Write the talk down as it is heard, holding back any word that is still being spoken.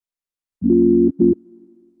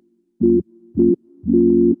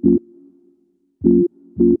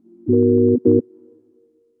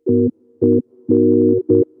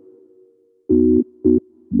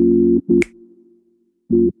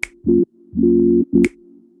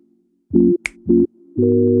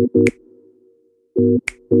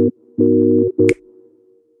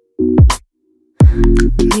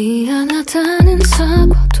미안하다는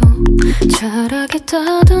사과도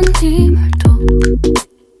잘하겠다던 네 말도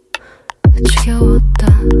지겨웠다.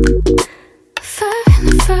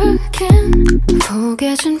 Fair again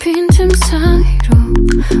포개진 빈틈 사이로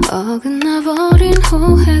어긋나버린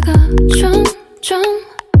후회가 점점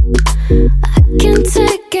I can't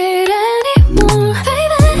take it anymore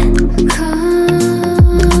baby.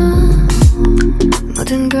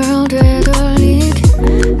 모든 걸 되돌리기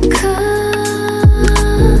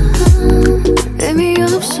의미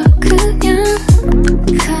없어 그냥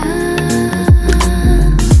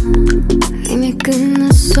이미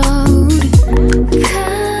끝났어 우리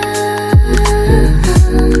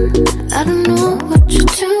I don't know what you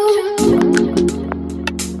do.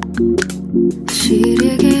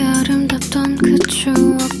 시리게 아름답던 그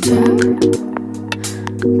추억들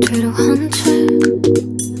뒤로 한채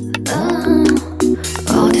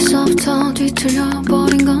어디서부터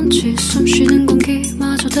뒤틀려버린 건지 숨쉬는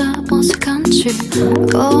공기마저 다 어색한지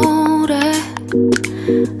오래 I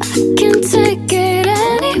can't take it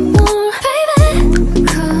anymore baby.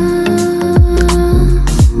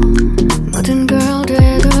 모든 걸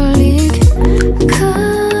되돌리기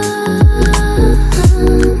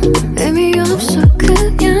의미 없어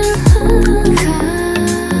그냥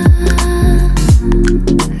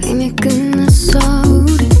이미 끝났어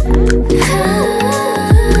우리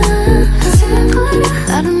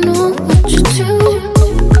I don't know what you do.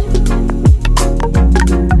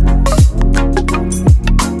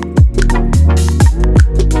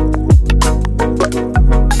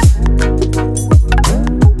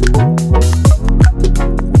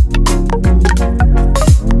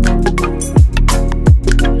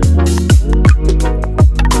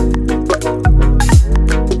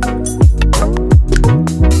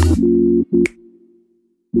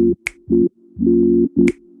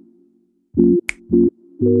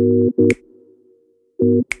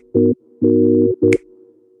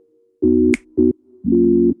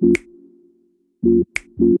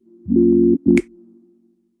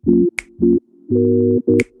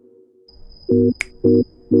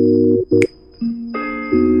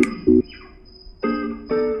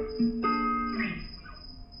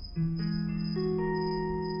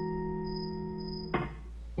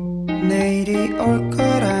 내일이 올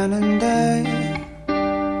거라는데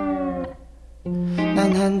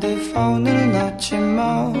난 핸드폰을 놓지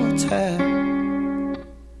못해.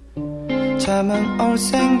 잠은 올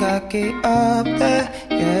생각이 없대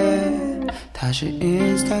yeah. 다시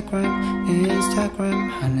인스타그램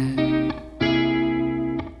하네.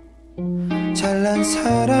 잘난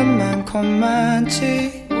사람 많고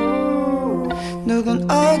많지. 누군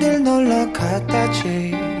어딜 놀러 갔다지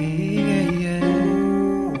yeah,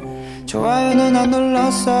 yeah. 좋아요는 안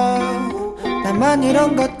눌렀어. 나만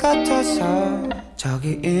이런 것 같아서.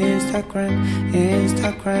 저기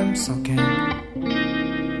인스타그램 속엔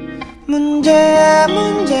문제야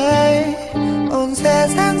문제. 온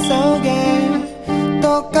세상 속에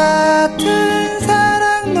똑같은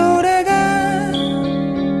사랑 노래가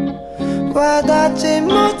와닿지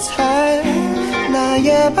못할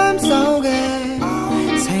나의 맘속에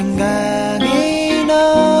생각이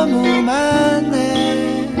너무 많네.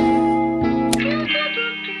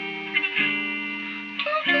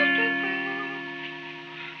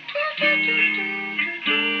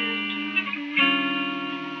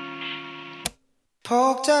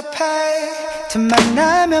 복잡해 틈만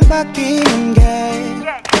나면 바뀌는 게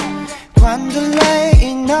관둘래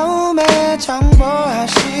이놈의 정보화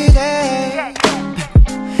시대.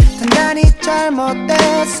 단단히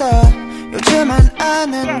잘못됐어. 요즘은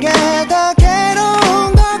아는 게 더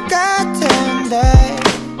괴로운 것 같은데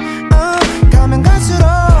가면 갈수록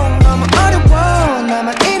너무 어려워.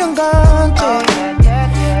 나만 이런 건지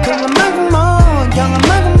그런 말고 뭐 영원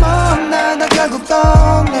말고 뭐 나도 결국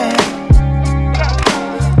동네.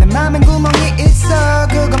 맘엔 구멍이 있어.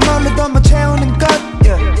 그건 뭘로도 못 채우는 것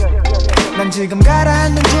yeah. 난 지금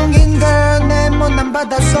가라앉는 중인 걸. 내 못난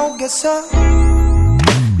바다 속에서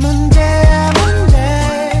문제야 문제.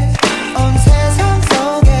 온 세상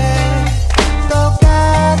속에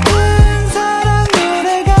똑같은 사랑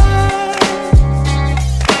노래가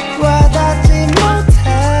와닿지 못해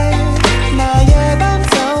나의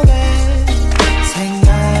맘속에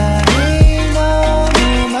생각이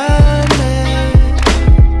너무 많네.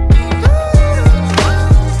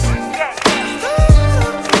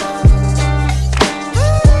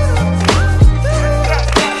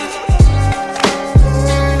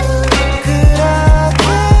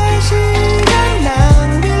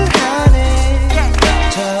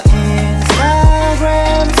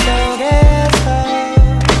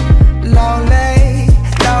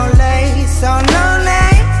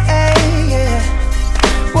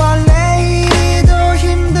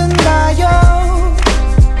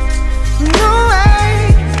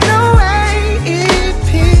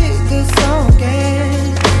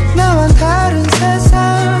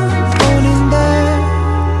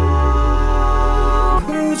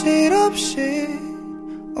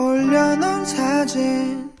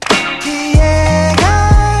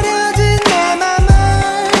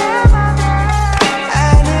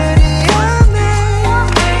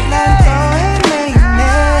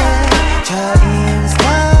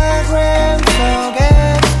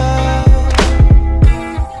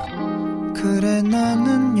 근데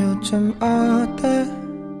너는 요즘 어때?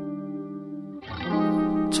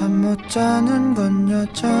 잠 못 자는 건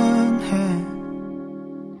여전해.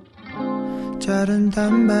 자른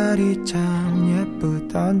단발이 참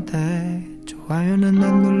예쁘던데 좋아요는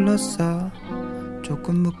안 눌렀어.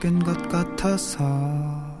 조금 묶인 것 같아서.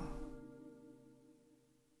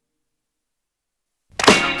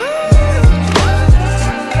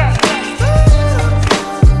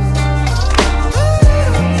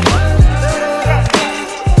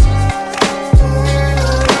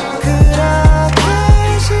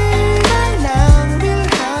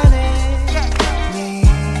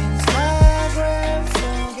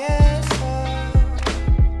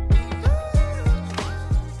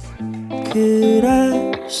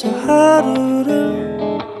 그래서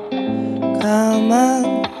하루를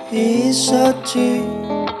가만히 있었지.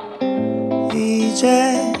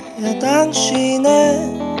 이제야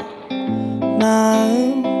당신의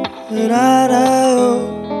마음을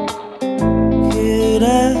알아요.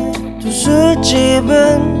 그래도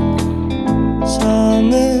술집은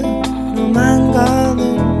섬으로만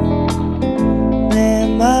가는 내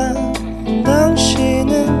마음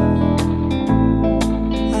당신은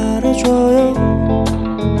알아줘요.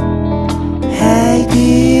 Hey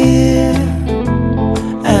dear,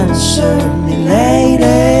 answer me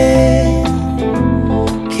lady.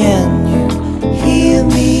 Can you hear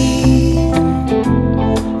me?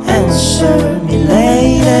 Answer me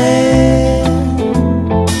lady.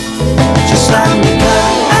 Just let me go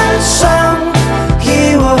and song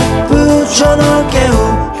기워 붙여놓을게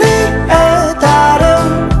우리의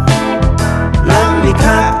다름. Let me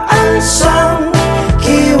go and song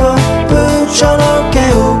기워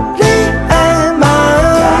붙여놓을게 우리의 마음.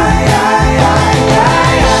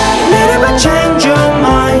 Little bit change your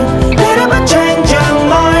mind. Little bit change your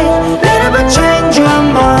mind. Little bit change your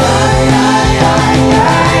mind.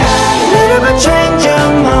 Little bit change your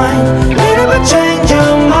mind. Little bit change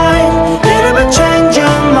your mind. Little bit change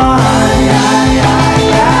your mind.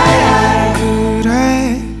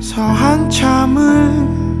 그래서 한참을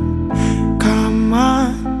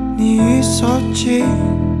가만히 있었지.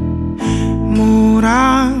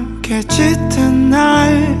 무랑게 짙은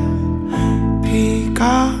날,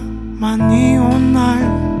 비가 많이 온 날,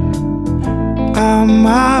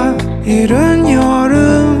 아마 이른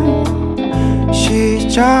여름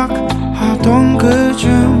시작하던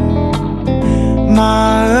그중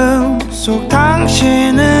마음속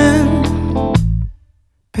당신은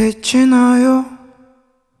빛이 나요.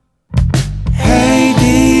 Hey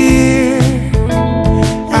dear,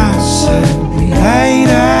 answer me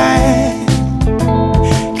lady.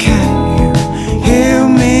 Can you hear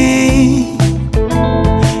me?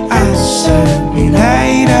 Answer me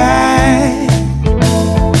lady.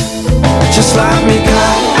 Just let me go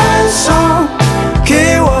and song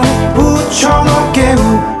기워 붙여놓을게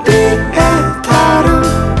우리의 다름.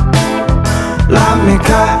 Let me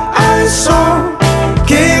go and song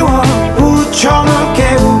기워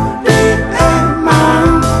붙여놓을게 우리의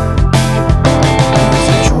마음.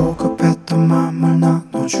 조급했던 맘을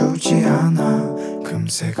나눠주지 않아.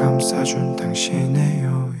 금세 감싸준 당신의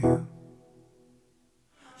여유.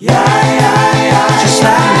 Just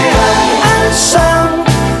let me go and song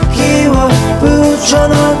기워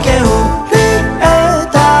붙여놓을게 우리의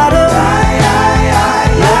다름.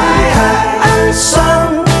 Let me go and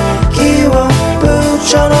song 기워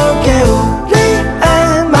붙여놓을게 우리의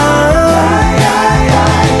마음.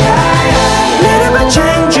 Little bit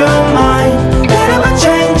change your mind. Little bit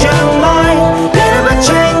change your mind. Little bit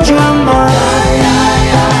change your mind.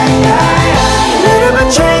 Little bit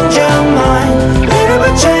change your mind. Little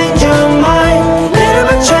bit change your mind. Little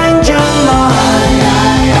bit change your mind.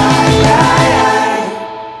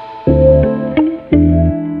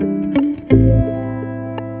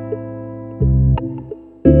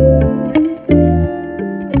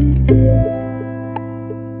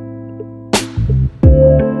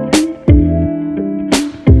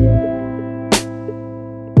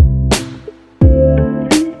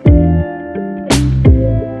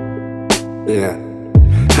 Yeah.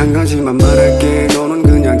 한 가지만 말할게. 너는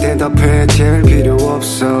그냥 대답해. 제일 필요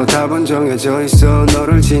없어. 답은 정해져 있어.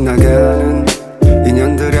 너를 지나가는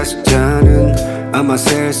인연들의 숫자는 아마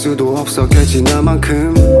셀 수도 없었겠지.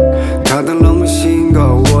 나만큼 다들 너무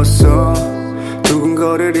싱거웠어.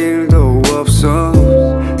 두근거릴 일도 없어.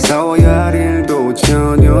 싸워야 할 일도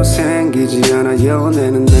전혀 생기지 않아.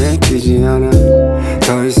 연애는 내키지 않아.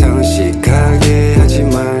 더 이상 시크하게 하지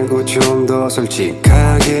말고 좀 더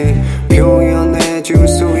솔직하게 표현해 줄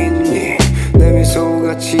수 있니? 내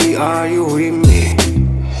미소같이 are you with me?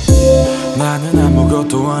 나는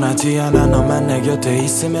아무것도 원하지 않아. 너만 내 곁에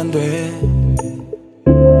있으면 돼.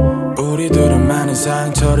 우리들은 많은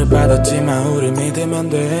상처를 받았지만 우릴 믿으면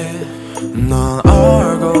돼. 넌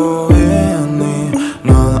알고 있니?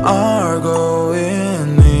 넌 알고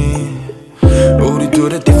있니? 우리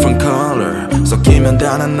둘의 different color 섞이면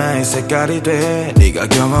단 하나의 색깔이 돼. 네가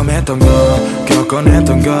경험했던 거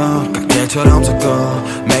겪어냈던 거 칵테일처럼 섞어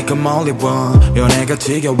Make them only one. 연애가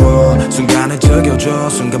지겨워 순간을 즐겨줘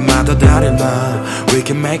순간마다 다른 나 We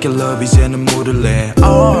can make it love 이제는 물을 내.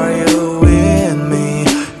 Are you with me?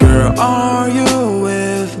 Girl are you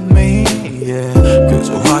with me? Yeah.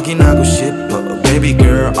 그저 확인하고 싶어 Baby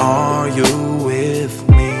girl are you with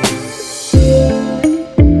me?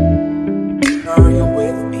 Are you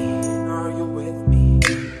with me? Are you with me?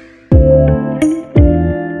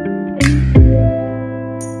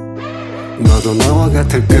 너도 나와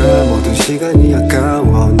같을까 모든 시간이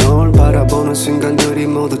아까워 널 바라보는 순간들이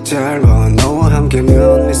모두 짧아 너와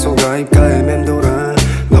함께면 미소가 입가에 맴돌아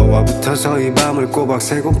너와 붙어서 이 밤을 꼬박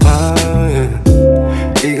새고파 yeah.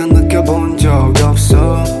 이건 느껴본 적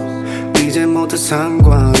없어 이제 모두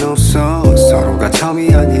상관없어 서로가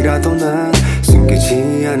처음이 아니라도 난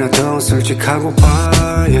숨기지 않아 더 솔직하고파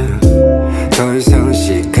yeah. 더 이상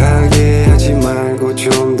식하게 하지 말고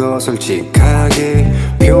좀 더 솔직하게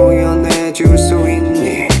표현해 줄 수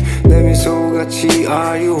있니 내 미소같이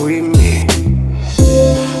Are you with me?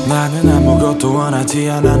 나는 아무것도 원하지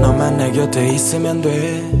않아 너만 내 곁에 있으면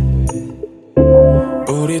돼.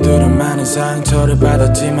 우리들은 많은 상처를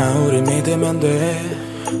받았지만 우릴 믿으면 돼.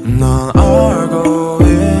 넌 알고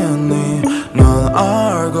있니? 넌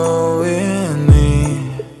알고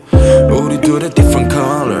있니? 우리 둘의 different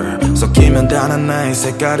color 섞이면 단 하나의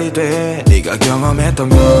색깔이 돼. 네가 경험했던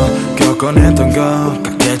거 겪어냈던 거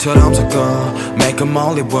칵테일처럼 섞어 Make them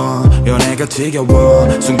only one. 연애가 지겨워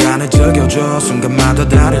순간을 즐겨줘 순간마다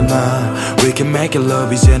다른 나 We can make it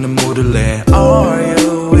love 이제는 물을 내. Are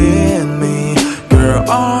you with me? Girl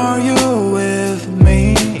are you with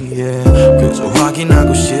me? Yeah. 그저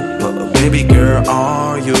확인하고 싶어 Baby girl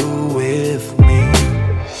are you with me?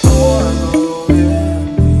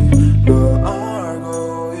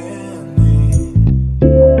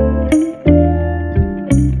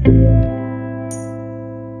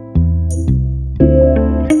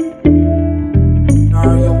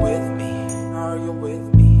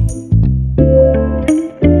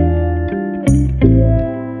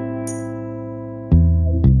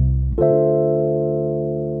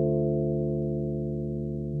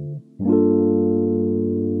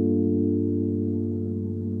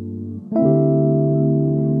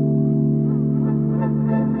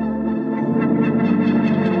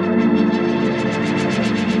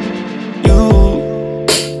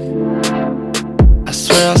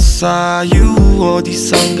 saw you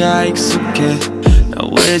어디선가 익숙해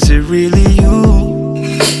Now is it really you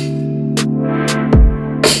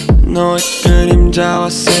너의 그림자와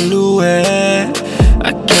실루엣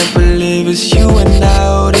I can't believe it's you and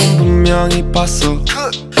I 우린 분명히 봤어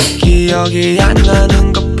기억이 안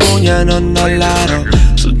나는 것뿐이야 넌 날 알아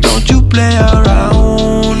So don't you play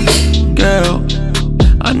around girl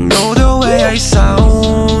I know the way I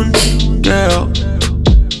sound girl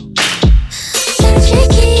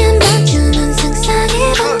솔직히 한 번쯤은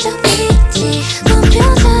상상해본 적 있지 넌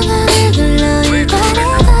표정을 불러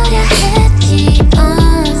일관해버려 했지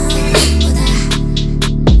생각보다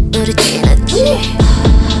우리 지났지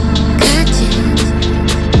같이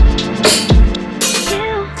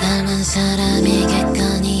닮은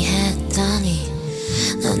사람이겠거니 했더니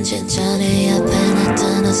넌 진짜 내 앞에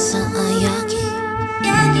나타났어 여기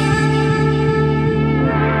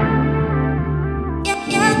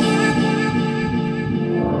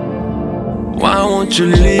Why won't you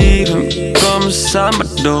leave him? come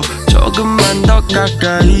삼아도 조금만 더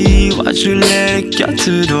가까이 와줄래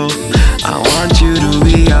곁으로 I want you to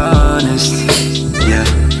be honest Yeah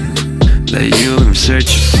That you've been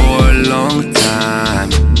searching for a long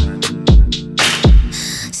time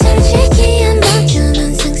솔직히 한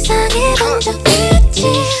번쯤은 상상해본 적 있지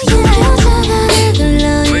넌 표정을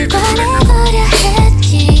불러 일관해버려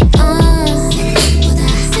했지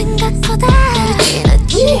생각보다 우리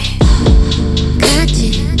지났지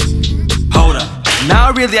Hold up, now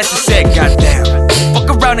I really have to say goddamn Fuck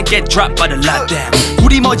around and get dropped by the lockdown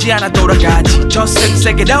우리 머지않아 돌아가지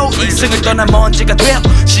저승세계로 이승을 떠난 먼지가 되어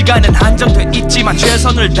시간은 한정돼 있지만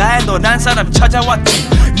최선을 다해 넌 한 사람 찾아왔지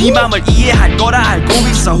네 맘을 이해할 거라 알고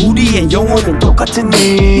있어 우리의 영혼은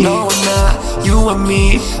똑같으니 너와 나 You and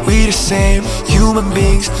me We the same human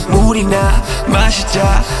beings 물이나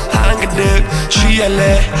마시자 한가득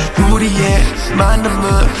취할래 우리의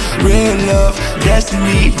만남은 real love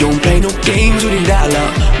destiny Don't play no games 우린 달라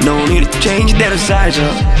No need to change 이대로 살자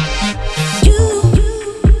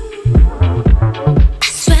I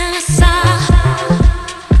swear I saw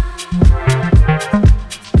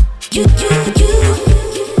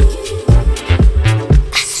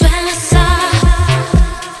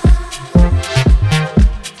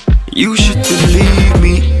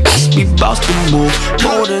뭐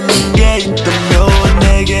모르는 게 있다면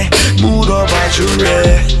내게 물어봐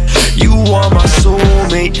줄래. You are my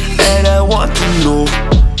soulmate and I want to know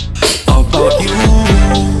about you.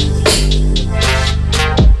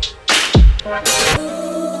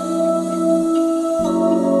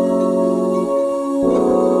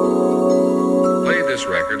 Play this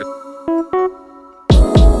record.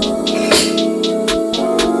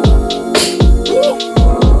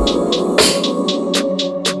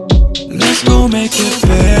 Let's go make it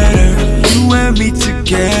better. You and me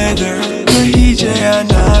together. 너 이제야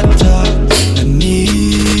나타났니.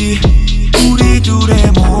 우리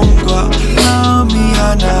둘의 몸과 마음이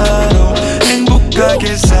하나로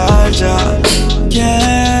행복하게 살자.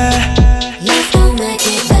 Yeah. Let's go make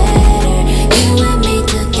it better. You and me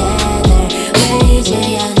together. 왜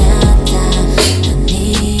이제야 나타났니.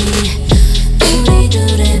 우리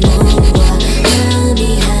둘의 몸과 마음이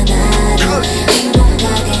하나로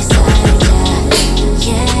행복하게 살자.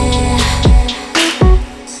 Yeah.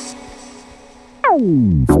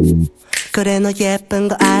 그래 너 예쁜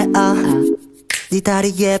거 알아. 네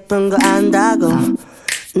다리 예쁜 거 안다고.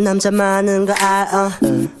 남자 많은 거 알아.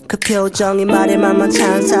 그 표정이 말이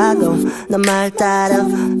만만찮 사고. 너 말 따라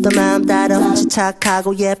또 마음 따라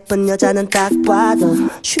집착하고 예쁜 여자는 딱 봐도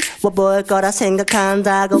쉬워 보일 거라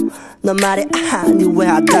생각한다고. 너 말이 아니 왜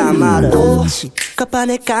하다 말아.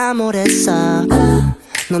 갑반에 까무랬어.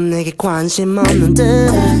 넌 내게 관심 없는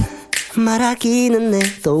듯 말하기는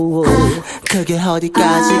해도 그게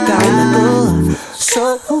어디까지 간다고.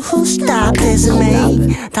 So stop this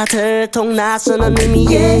me. 다 들통났어 넌 이미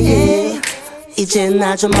yeah. 이제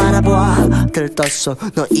날 좀 알아봐. 들떴어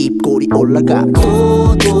너 입꼬리 올라가.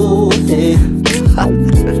 도도해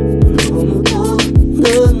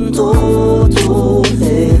너무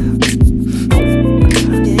도도해.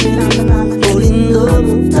 우린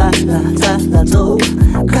너무 달라도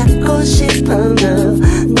갖고 싶은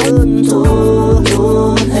넌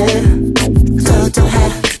도도해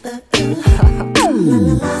도도해.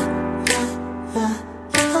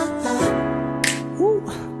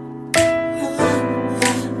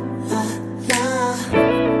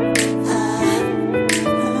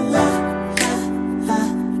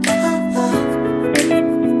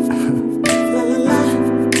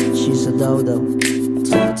 She's a dodo.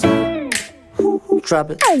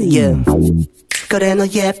 Drop it, yeah. 그래 너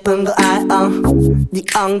예쁜 거 알아. 네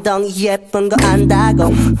엉덩이 예쁜 거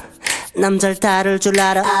안다고. 남자를 다룰 줄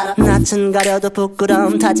알아. 낯은 가려도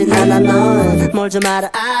부끄러움 타진 않아. 넌 뭘 좀 알아.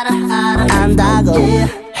 안다고.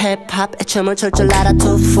 힙합에 춤을 출 줄 알아.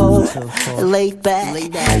 2-4 laid back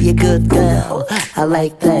you're good girl I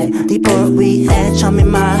like that. 네 볼 위에 처음에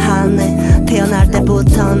말하네. 태어날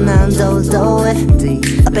때부터 난 도도해.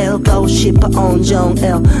 배우고 싶어 온종일.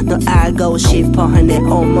 너 알고 싶어 내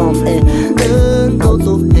온몸에. 넌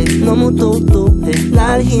도도해 너무 도도해.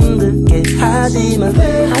 날 힘들게 하지만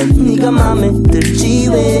네가 맘에 들지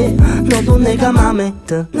왜. 너도 내가 맘에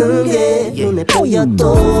드는 게 눈에 보여.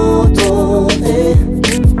 도도해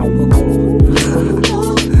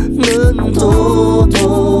넌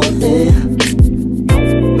도도해.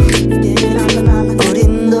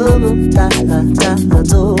 우린 너무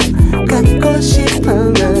달라도 갖고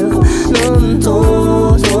싶은 넌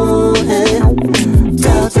도도해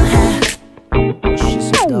도도해.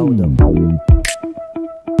 She's a dodo.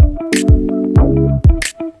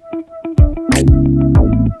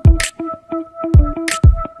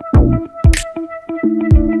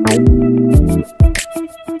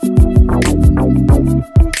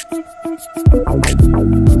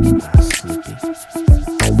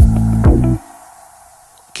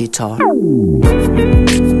 Guitar.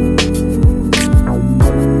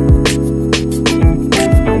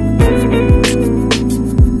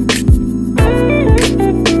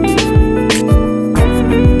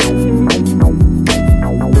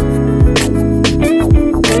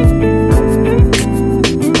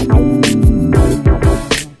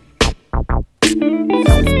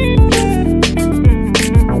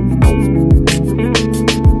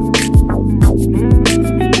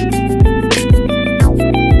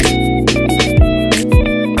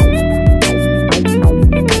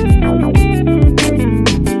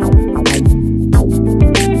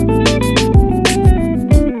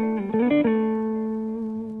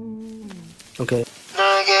 Okay.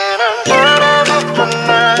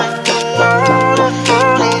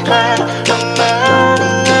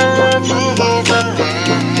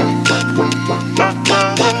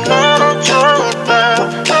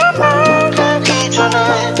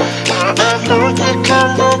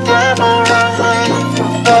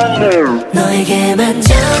 너에게만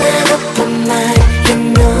전하고픈 말 이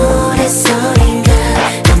노래소리가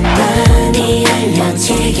너만이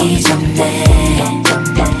알려지기 전에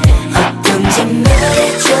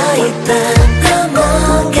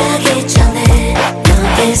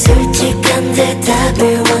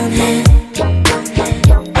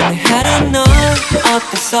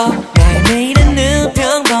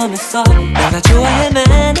같았어. 너가 좋아할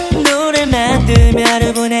만한 노래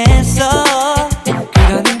만들며 보냈어.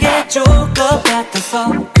 그러는 게 좋을 것 같았어.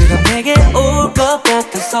 그럼 내게 올 것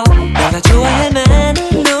같았어. 너가 좋아할 만한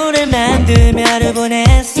노래 만들며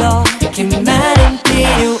보냈어. 긴 말은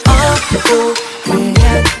필요 없고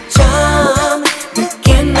그냥 좀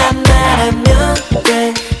느낌만 말하면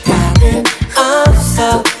돼. 답은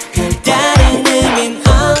없어. 별다른 의미는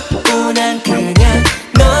없고 난 그냥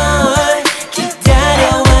널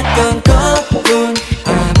기다려왔던 것뿐.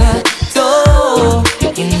 아마도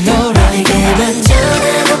이 노래에게만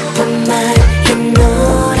전하고픈 말, 이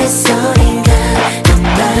노랫소리가 더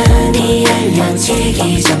많이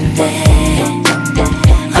알려지기 전에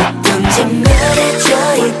어떤지 말해줘.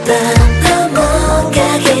 이 밤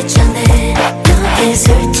넘어가기 전에 너의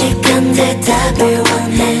솔직한 대답을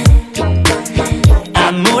원해.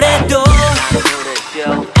 아무래도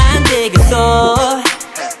안 되겠어.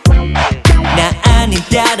 나 아닌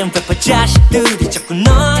다른 래퍼 자식들이 자꾸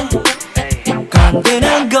널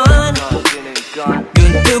건드는 건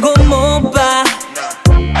눈 뜨고 못 봐.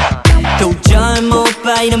 도저히 못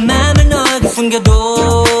봐. 이런 맘을 너에게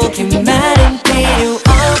숨겨도 긴 말은 필요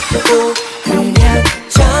없고 그냥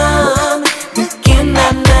좀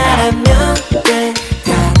느낌만 말하면 돼.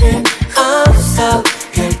 답은 없어.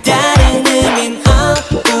 별다른 의미는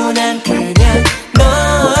없고 난 그냥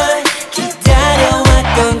널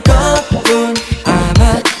기다려왔던 것뿐.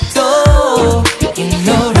 아마도 이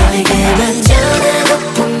노래에게만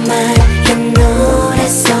전하고픈 말, 이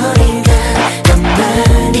노랫소리가 더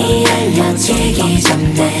많이 알려지기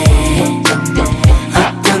전에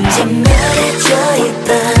어떤지 말해줘. 이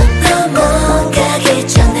밤 넘어가기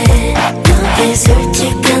전에 너의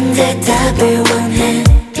솔직한 대답을 원해.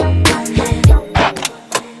 너에게만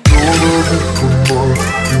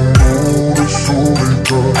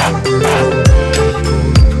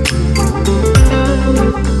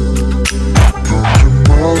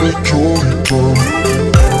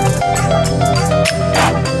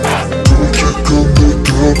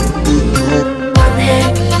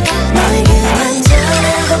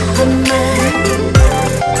전하고픈 말,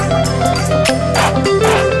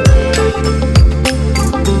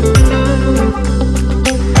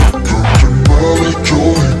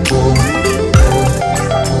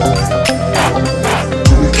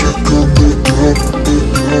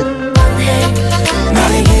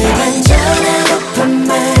 너에게만 전하고픈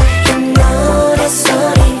말, 이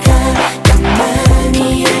노랫소리가 더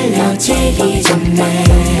많이 알려지기 전에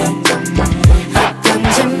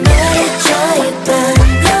어떤지 말해줘. 이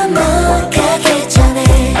밤 넘어가기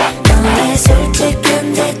전에 너의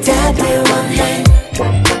솔직한 대답을 원해.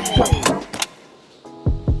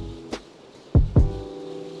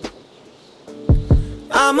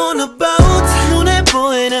 I'm on a boat. 눈에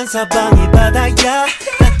보이는 사방이 바다야.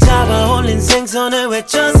 다 잡아 올린 생선을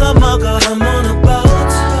외쳐서 먹어. I'm on a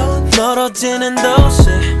boat. 멀어지는 도시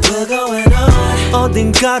We're going on.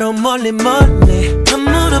 어딘가로 멀리 멀리 I'm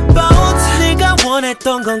on a boat. 네가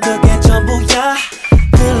원했던 건 그게 전부야.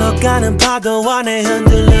 흘러가는 파도 안에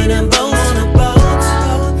흔들리는 boat. I'm on a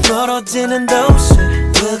boat. 멀어지는 도시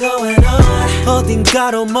We're going on.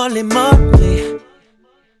 어딘가로 멀리 멀리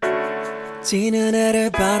지는 해를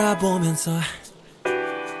바라보면서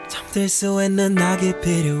잠들 수 있는 낙이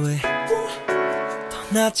필요해.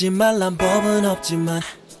 떠나지 말란 법은 없지만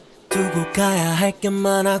두고 가야 할 게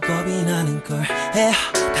많아 겁이 나는걸.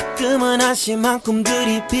 가끔은 한심한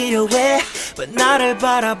꿈들이 필요해. But 나를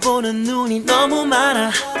바라보는 눈이 너무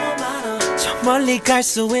많아. 저 멀리 갈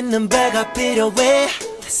수 있는 배가 필요해. 내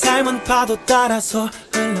삶은 파도 따라서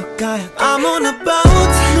흘러가야 돼. I'm on a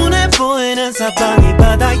boat. 눈에 보이는 사방이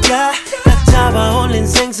바다야. 잡아 올린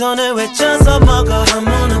생선을 외쳐서 먹어. I'm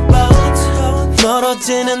on a boat.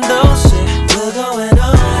 멀어지는 도시 We're going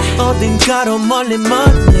on. 어딘가로 멀리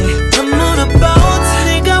멀리 I'm on a boat.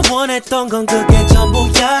 네가 원했던 건 그게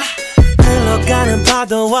전부야. 흘러가는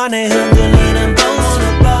파도 안에 흔들리는 boat. I'm on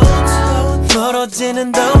a boat.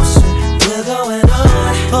 멀어지는 도시 We're going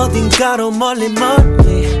on. 어딘가로 멀리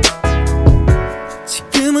멀리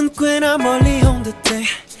지금은 꽤나 멀리 온 듯해.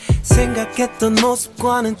 생각했던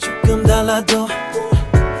모습과는 조금 달라도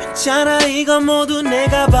괜찮아. 이건 모두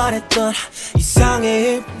내가 바랬던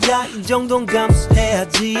이상의 일이야. 이 정도는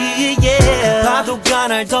감수해야지. yeah. 파도가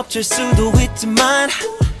날 덮칠 수도 있지만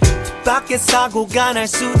뜻밖의 사고가 날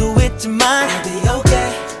수도 있지만 I'll be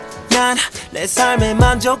okay. 난 내 삶에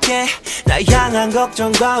만족해. 나 향한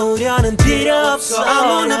걱정과 우려는 필요 없어. I'm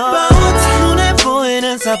on a boat. 눈에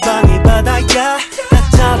보이는 사방이 바다야.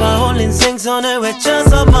 잡아 올린 생선을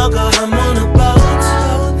외쳐서 먹어. I'm on a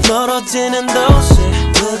boat. 멀어지는 도시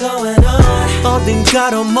We're going on.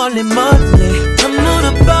 어딘가로 멀리 멀리 I'm on a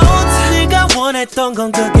a boat 네가 원했던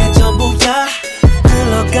건 그게 전부야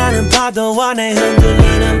흘러가는 파도와 내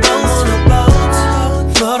흔들리는 boat I'm on a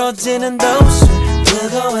boat 멀어지는 도시 We're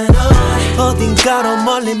going on 어딘가로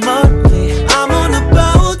멀리 멀리 I'm on a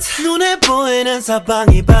boat 눈에 보이는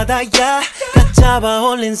사방이 바다야 각 잡아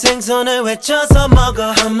올린 생선을 외쳐서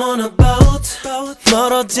먹어 I'm on a boat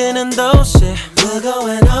멀어지는 도시 We're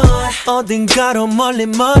going on 어딘가로 멀리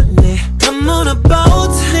멀리 I'm on a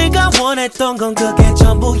boat 네가 원했던 건 그게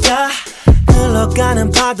전부야 흘러가는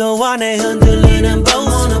파도와 내 흔들리는 boat I'm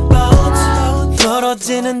on a boat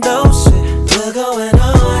멀어지는 도시 We're going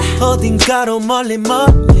on 어딘가로 멀리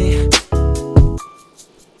멀리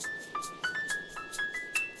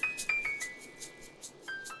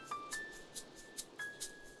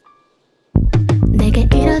내게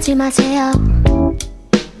이러지 마세요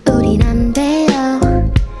우린 안 돼요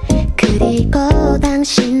그리고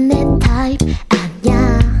당신 내 타입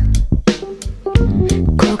아냐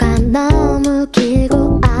코가 너무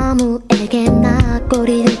길고 아무에게나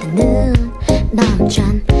꼬리를 드는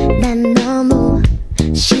남잔 난 너무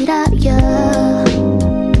싫어요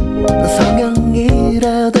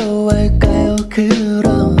성형이라도 할까요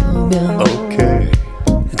그러면 오케이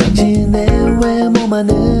당신의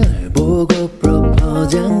외모만을 보고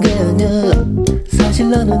프로포즈한 게 아니야 사실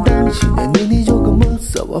나는 당신의 눈이 조금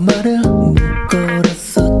무서워 말을 못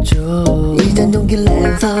걸었었죠 이젠 용기를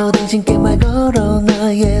내서 당신께 말 걸어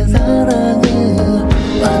나의 사랑을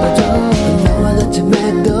받아줘 나와 같이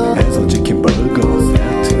맥도 해서 치킨 버거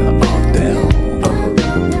세트 어때요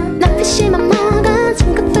난 피쉬만 먹어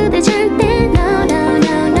중급 부대 절대 No no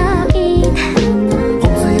no no eat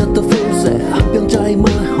홈스였던 풀세 한 병짜리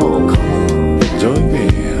my home come on join me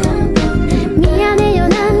미안해요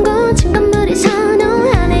난 고친 건물이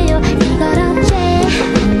선호하네요 이걸 어째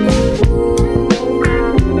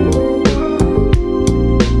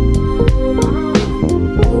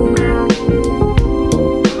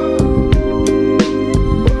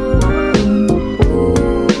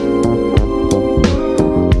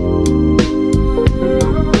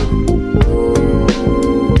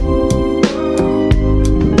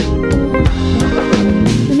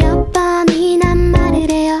몇 번이나 말을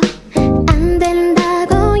해요 안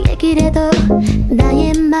된다고 얘기를 해도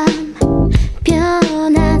나의 맘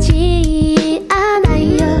변하지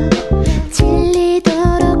않아요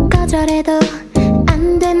질리도록 거절해도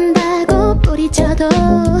안 된다고 뿌리쳐도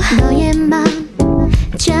너의 맘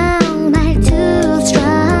정말 too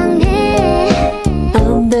strong 해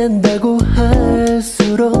안 된다고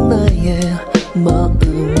할수록 나의 마음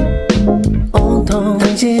온통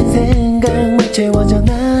당신 생각만 채워져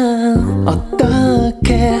난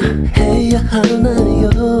어떻게 해야 하나요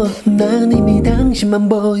난 이미 당신만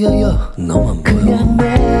보여요 너만 보여 그냥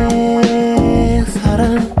내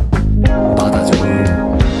사랑 받아줘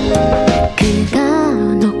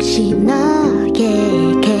그건 혹시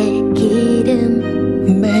너에게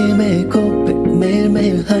기름 매일매일 고백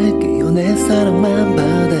매일매일 할게요 내 사랑만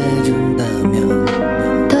받아준다면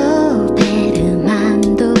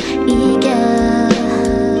도베르만도 이겨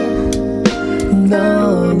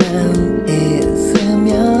너만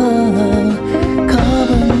있으면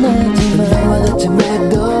겁은 나지만 나와 같이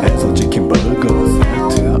맥도 해서 치킨 버거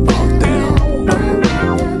세트 어때요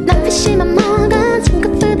난 피쉬만 먹어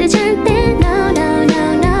중급 부대 절대 No no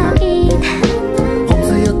no no eat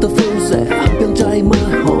홈스였던 풀세 한 병짜리 my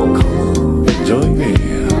home come on join me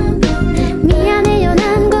미안해요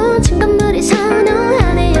난 고친 건물이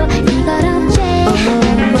선호하네요 이걸 어째 Oh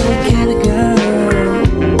my kitty girl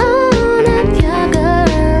Oh not your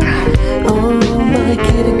girl Oh my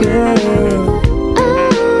kitty girl Oh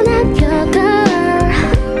not your girl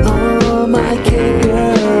Oh my kitty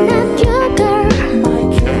girl Not your girl my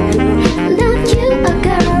kitty girl Not you a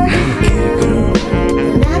girl kitty girl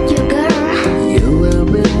Not your girl you will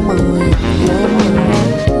be mine you're mine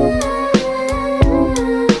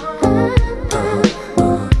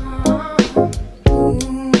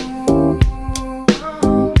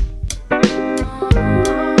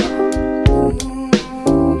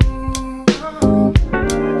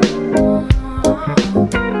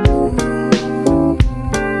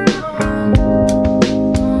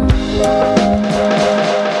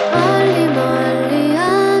멀리 멀리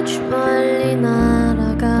아주 멀리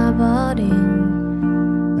날아가 버린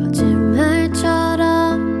거짓말처럼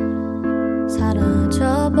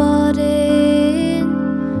사라져버린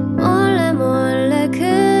몰래 몰래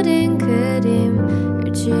그린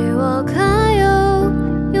그림을 지워가요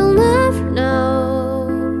You'll never know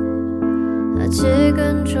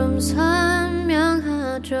아직은 좀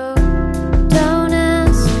선명하죠 Don't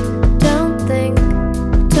ask, don't think,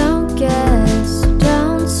 don't guess,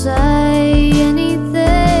 don't say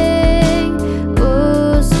anything. Ooh.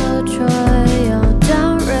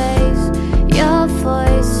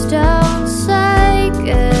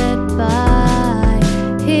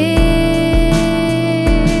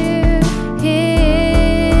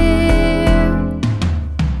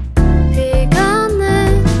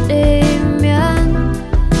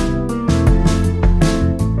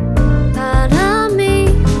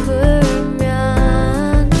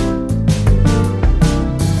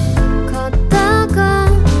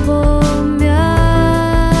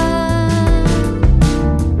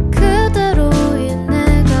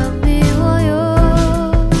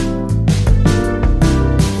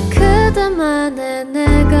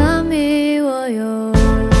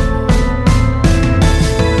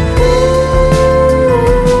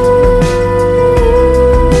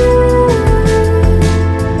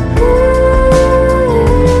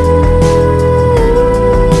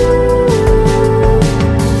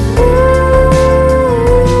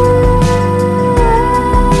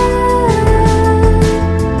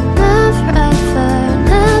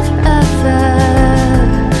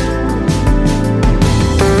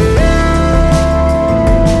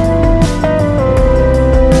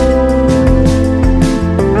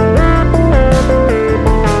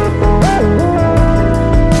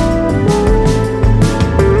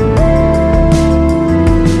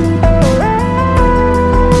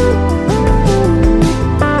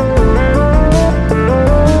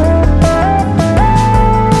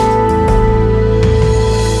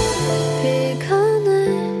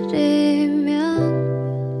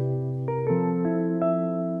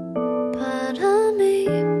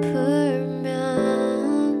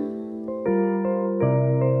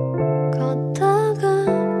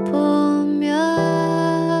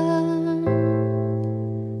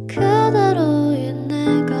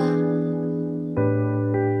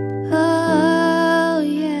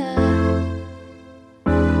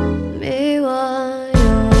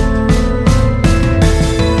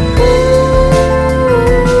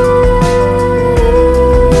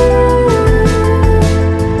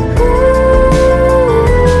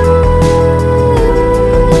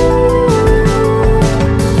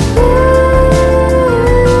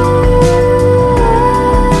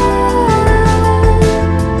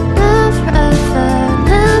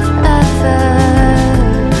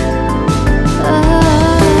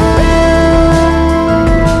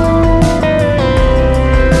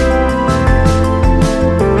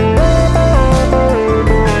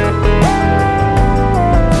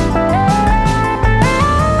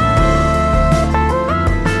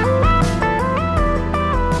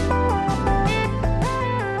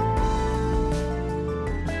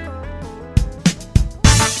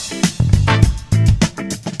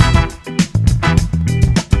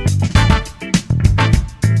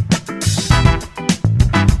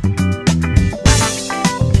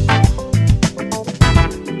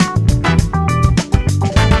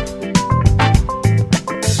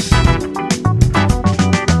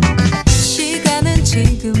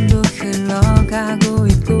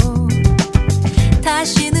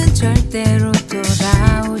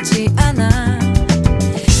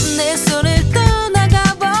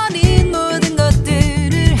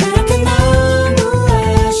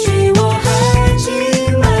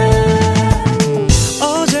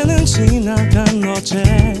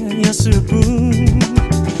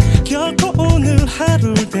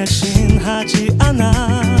 배신하지 않아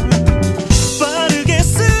빠르게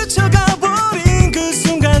스쳐가 버린 그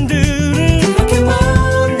순간들을 그렇게 못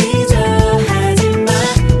잊어 하지마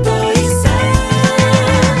더 이상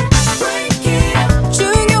Break it up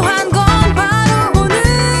중요한 건 바로 오늘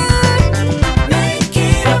Make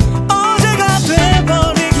it up 어제가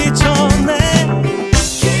돼버리기 전에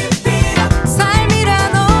Keep it up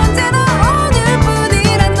삶이란 언제나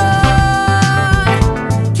오늘뿐이란 걸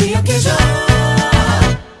기억해줘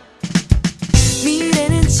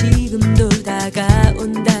미래는 지금도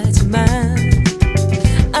다가온다지만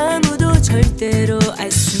아무도 절대로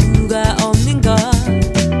알 수가 없는 것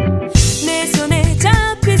내 손에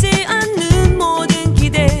잡히지 않는 모든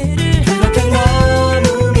기대를 그렇게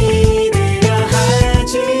너무 믿으려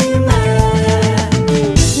하지마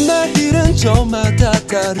내일은 저마다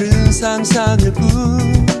다른 상상일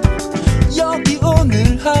뿐 여기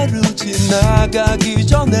오늘 하루 지나가기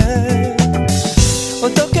전에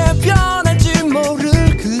어떻게 변할지 모를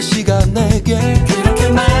그 시간 내게 그렇게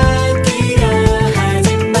맡기려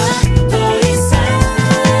하지마 더 이상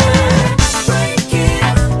Break it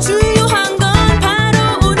up 중요한 건 바로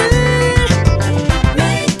오늘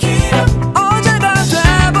Make it up 어제가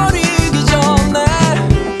돼버리기 전에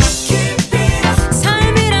Keep it up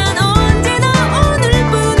삶이란 언제나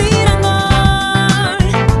오늘뿐이란 걸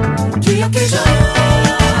기억해줘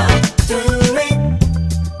Do it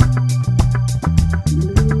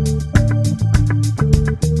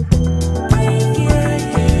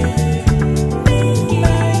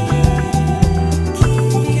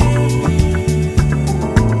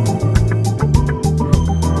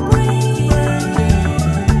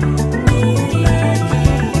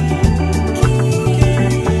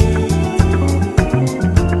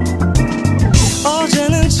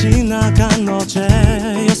어제는 지나간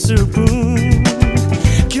어제였을 뿐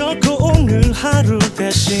결코 오늘 하루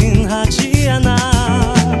배신하지 않아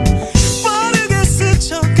빠르게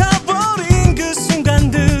스쳐가 버린 그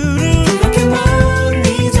순간들을 그렇게 못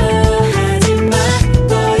잊어 하지마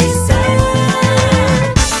더 이상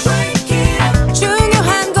Break it up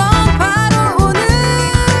중요한 건 바로 오늘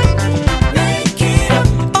Make it up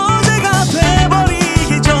어제가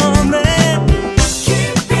돼버리기 전에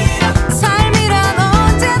Keep it up 삶이란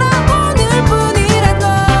언제나 오늘뿐이란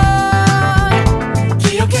걸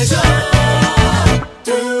기억해줘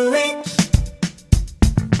Do it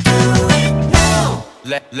now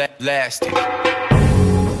Last it.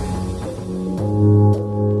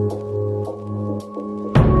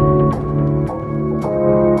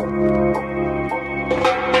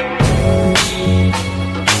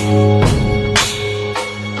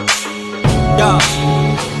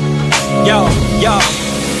 Yo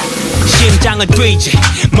심장은 뛰지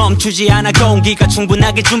멈추지 않아 공기가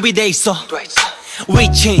충분하게 준비돼 있어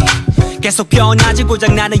Reaching 계속 변하지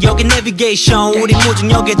고장나는 여기 내비게이션 우리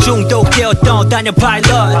무중력에 중독되어 떠다녀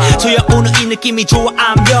파일럿 소여오는 이 느낌이 좋아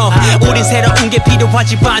암려 우린 새로운 게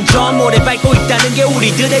필요하지 반전 오래 밟고 있다는 게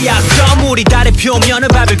우리들의 약점 우리 달의 표면을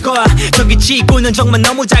밟을 거야 저기 지구는 정말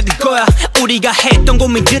너무 작을 거야 우리가 했던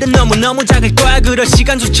고민들은 너무너무 작을 거야 그럴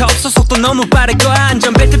시간조차 없어 속도 너무 빠를 거야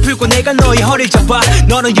안전벨트 풀고 내가 너의 허리를 잡아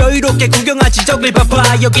너는 여유롭게 구경하지 저길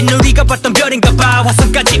봐봐 여긴 우리가 봤던 별인가 봐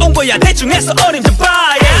화성까지 온 거야 대충해서 어림도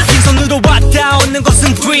봐 빈손으로 왔다 얻는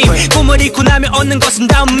것은 dream 꿈을 잃고 나면 얻는 것은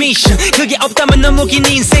다음 미션 그게 없다면 너무 긴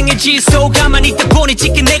인생의 지소 가만히 있다 보니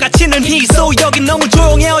지킨 내가 치는 희소 여긴 너무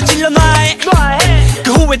조용해 어질러 놔해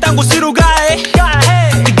그 후에 딴 곳으로 가해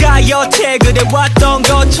네가 여태 그래왔던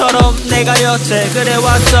것처럼 내가 여태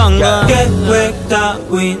그래왔던 거 계획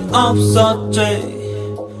따윈 없었지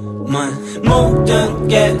모든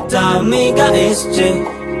게 다 의미가 있지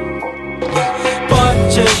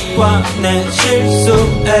벌칙과 내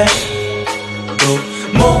실수에 또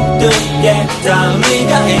모든 게 다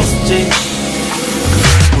의미가 있지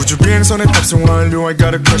우주 비행선에 탑승 완료 I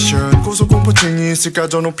got a question 고소공포증이 있을까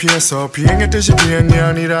저 높이에서 비행의 뜻이 비행이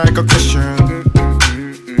아니라 I got question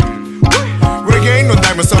외계인 넌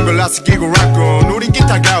닮은 선글라스 끼고 락군 우린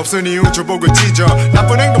기타가 없으니 우주복을 찢어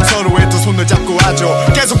나쁜 행동 서로의 두 손을 잡고 하죠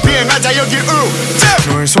계속 비행하자 여기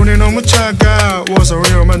너의 손이 너무 차가워서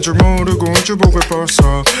위험한 줄 모르고 우주복을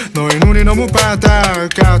벗어 너의 눈이 너무 바다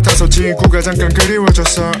같아서 지구가 잠깐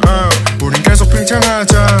그리워졌어 우린 계속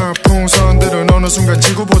팽창하자 풍선들은 어느 순간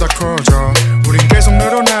지구보다 커져 우린 계속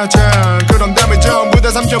늘어나자 그런 다음에 전부 다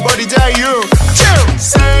삼켜버리자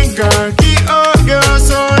생각이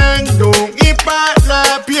어려서 행동이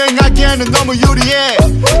빨라 비행하기에는 너무 유리해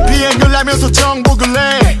비행을 하면서 정복을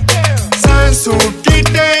해 산소끼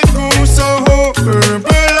떼고서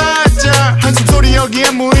호흡을 하자 한숨 소리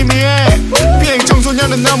여기에 무의미해 비행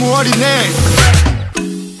청소년은 너무 어리네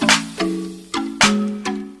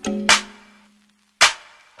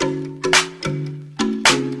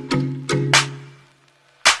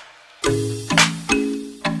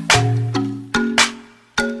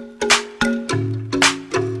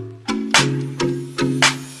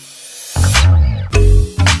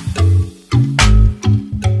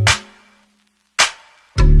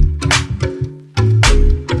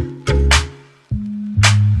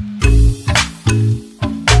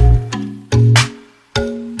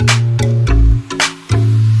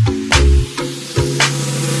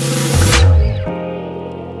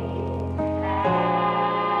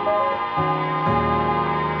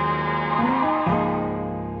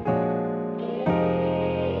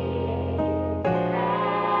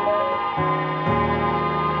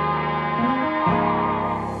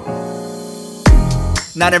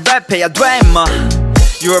나는 랩해야 돼 뭐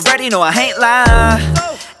You already know I ain't lying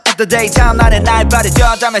At the daytime 나는 날 버리죠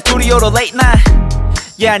잠에 스튜디오로 late night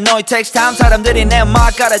Yeah I know it takes time 사람들이 내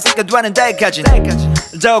음악 알아듣게 되는 데까지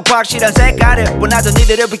더욱 확실한 색깔을 원하던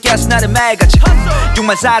이들을 비껴서 나를 매일같이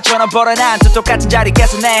 64,000원 벌어 난 또 똑같은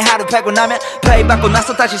자리에서 내 하루 패고 나면 페이 받고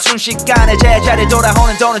나서 다시 순식간에 제자리에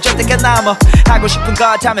돌아오는 돈은 절대 남아 하고 싶은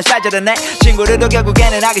거 하면 살자라네 친구들도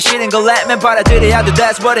결국에는 하기 싫은 걸 let me 받아들여야 돼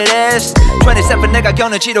That's what it is 27 내가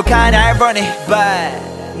겪는 지독한 irony But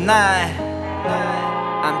nah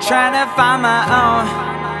I'm trying to find my own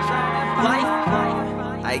life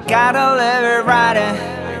I gotta live it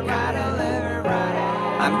right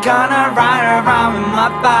I'm gonna ride around with my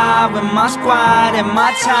vibe, with my squad, and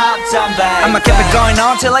my top down bag I'ma keep it going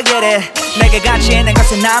on till I get it 내게 가치 있는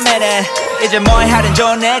것은 나 믿어 이제 뭘 하든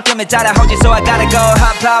좋은 느낌이 따라오지 So I gotta go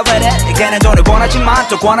hop out with it 이제는 돈을 원하지만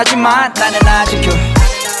또 권하지만 나는 아직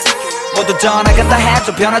모두 떠나간다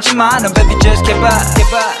해도 변하지만 No baby just keep up,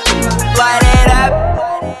 light it up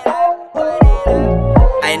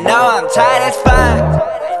I know I'm tight as fuck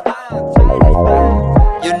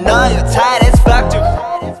You know you're tight as fuck too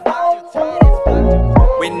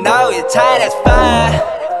We know you're tight as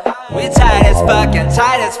fuck We tight as fuck and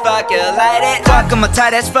tight as fuck You light it up I'm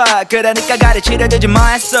tight as fuck 그러니까 가르치려 들지 마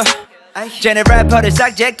했어 쟤네 래퍼를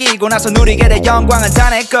싹 제끼고 나서 누리게 될 영광은 다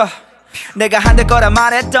내 거 내가 한들 거라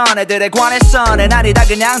말했던 애들에 관해서 내 날이 다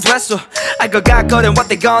그냥 됐어 알 것 같거든 what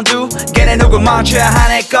they gon' do 걔네 누구 멈춰야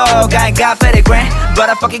하네 거 I ain't got pedigree But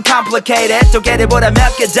I'm fucking complicated 또 걔들보다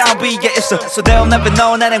몇 개 down 위에 있어 So they'll never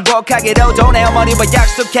know 난 행복하기로도 내 어머니와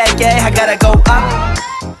약속할게 I gotta go up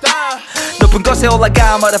높은 곳에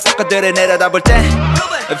올라가 motherfucker들을 내려다볼 때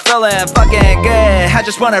I'm feeling fucking good I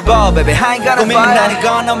just wanna roll baby I ain't gonna fight 고민이라는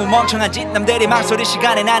건 너무 멍청한 짓 남들이 망설일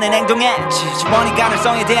시간에 나는 행동해 지원이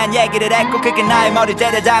가능성에 대한 얘기를 했고 그게 나의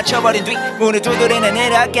머리대를 다쳐버린 뒤 문을 두드리는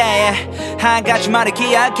이렇게 한 가지만을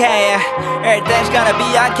기억해 Everything's gonna be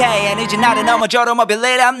okay And 이제 나를 넘어져도 뭐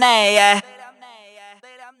별일 없네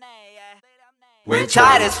We're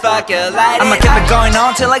tight as fuck, you light it I'ma keep it going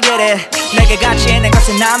on till I get it 내게 가치 있는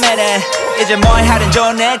것은 나 믿어 이제 뭘 하든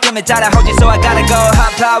좋은 느낌이 따라오지 So I gotta go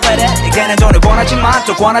hop out with it 이제는 돈을 원하지만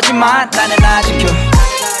또 권하지만 나는 아직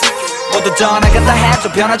모두 떠나간다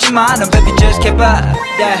해도 변하지만 No baby just keep up,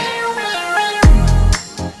 yeah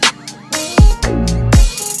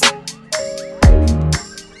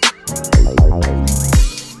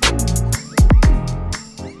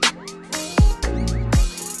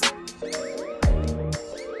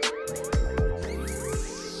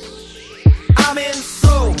I'm in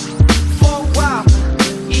Seoul for a while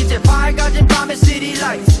이제 밝아진 밤의 city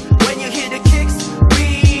lights When you hear the kicks,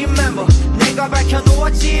 remember 내가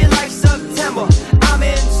밝혀놓았지 like September I'm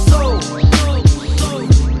in Seoul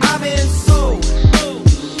I'm in Seoul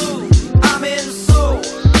I'm in Seoul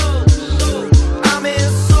I'm in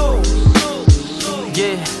Seoul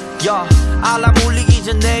Yeah, yeah 알람 울리기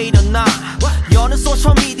전에 일어나 여는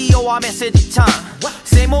소셜미디어와 메시지 타임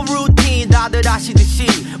Same old routine 다들 아시듯이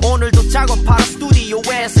오늘도 작업하러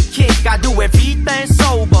스튜디오에서 kick I do everything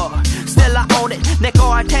sober Still I own it 내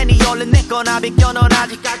거 할 테니 얼른 내 거나 비껴 넌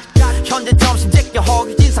아직까지 현재 점심 제껴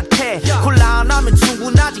허기진 상태 콜라 안 하면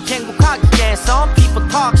충분하지 행복하기에 Some people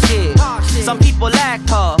talk shit Some people act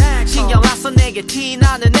tough 신경 안 써 내게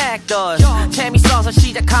티나는 actors 재밌어서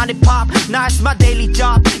시작한 힙합 Now it's my daily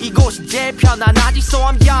job 이곳이 제일 편안하지 So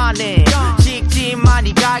I'm yawning 찍지만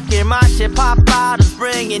이 갈 길만 pop bottles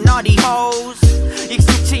bringing all the hoes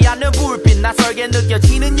익숙치 않은 불빛 낯설게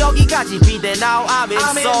느껴지는 여기까지 비대 Now I'm in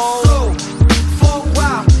Seoul for a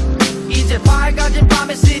while 이제 밝아진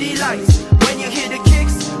밤의 city lights When you hear the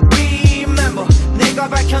kicks remember 내가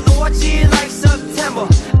밝혀놓았지 like September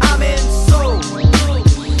I'm in Seoul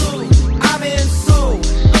I'm in Seoul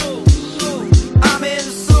I'm in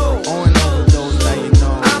Seoul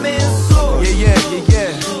I'm in Seoul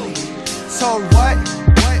So what?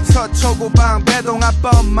 서초고방 배동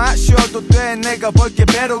앞범만 쉬어도 돼 내 내가 벌게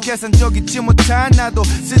배로 계산적이지 못한 나도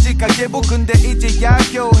스직하게 보 근데 이제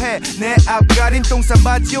야교해 내 앞가림 똥싼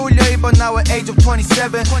바지 올려 입어 나와 age of 27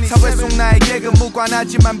 사회 속 나의 개그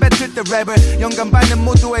무관하지만 뱉을 때 랩을 영감받는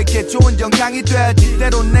모두에게 좋은 영향이 돼야지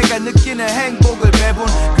때론 내가 느끼는 행복을 배분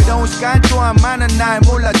그동안 시간 또한 많은 날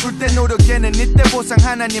몰라줄 때 노력에는 이때 보상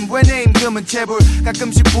하나님 왜 내 임금은 재불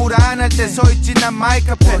가끔씩 불안할 때 서있지 난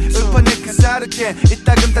마이크 앞에 읊어내 가사롭게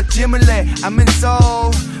이따금 다 짐을 내 I'm in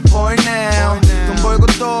soul for now 돈 벌고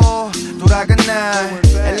또 돌아간 날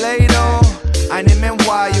LA로 아니면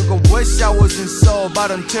why you gon' wish I was in soul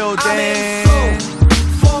but until then I'm in soul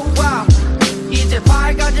for a while 이제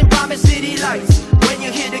밝아진 밤의 city lights when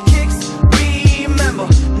you hear the kicks remember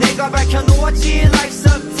내가 밝혀놓았지 like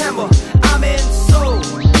September I'm in soul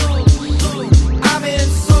I'm in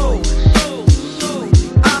soul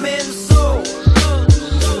I'm in soul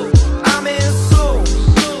I'm in soul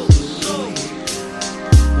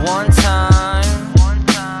one time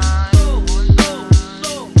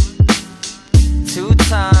two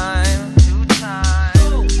time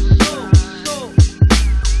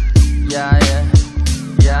yeah yeah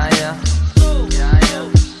yeah yeah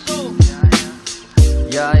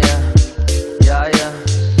yeah yeah yeah yeah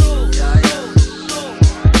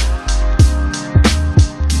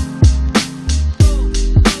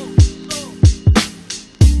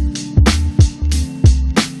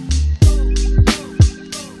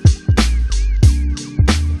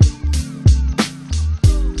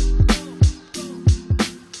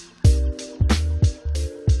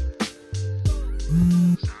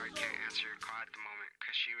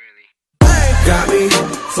Got me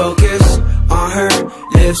focused on her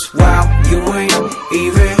lips. Wow, you ain't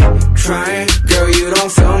even trying. Girl, you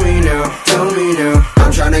don't feel me now. Feel me now.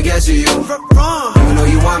 I'm tryna get to you. You know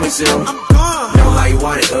you want me to. Know how you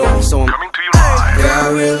want it, so I'm coming to you. Yeah, I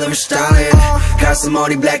really love your styling. Got some all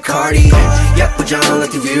the black cardi. 예쁘지 않아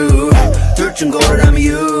like the view. 둘 중 고르라면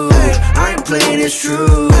you. I ain't playing, it's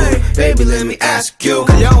true. Baby, let me ask you.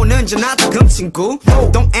 끌려오는 전화다금 친구.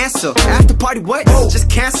 Don't answer. After party what? Just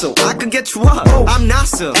cancel. I could get you up. I'm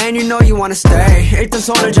Nasa. And you know you wanna stay. 일단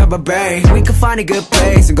손을 잡아, babe. We can find a good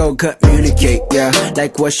place and go communicate. Yeah,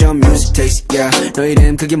 like what's your music taste? Yeah, 너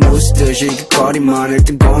이름 그게 무슨 뜻이? 그 거리만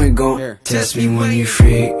일단 going go. Test me when you're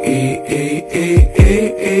free.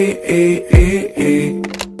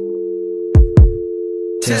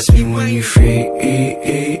 Test me when you're free.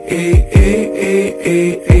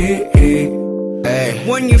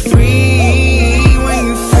 When you're free,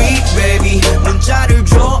 baby. 문자를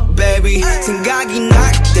줘, baby. 생각이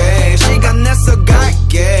날 때 시간 내서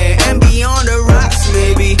갈게. And beyond the rocks,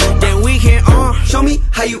 maybe. Then we can show me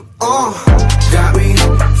how you got me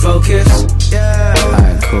focused. Yeah.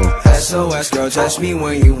 Alright, cool. SOS, girl, touch me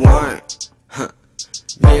when you want.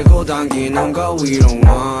 밀고 당기는 거, we don't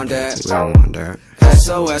want that. We don't want that.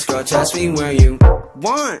 SOS, girl, touch me when you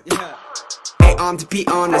want. Yeah. A on to P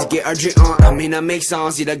on, let's get our G on. I mean, I make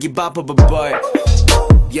songs, you give up, but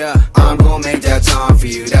yeah, I'm gonna make that time for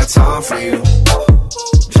you, that time for you.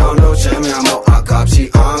 정도쯤이야 뭐 아깝지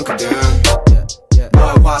않거든.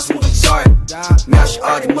 뭘 봤으면 sorry. 몇시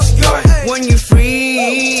어디 무슨 여행. When you free,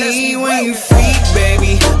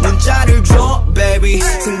 baby. 문자를 줘, baby.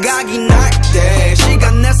 생각이 날 때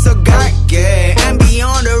시간 내서 갈게. And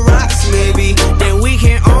beyond the rocks, maybe. Then we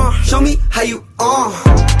can show me how you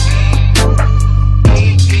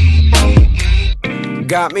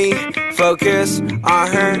Got me focused on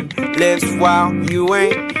her lips while you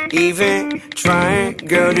ain't even trying.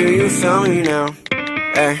 Girl, do you feel me now?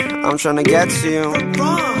 Hey, I'm tryna get to you.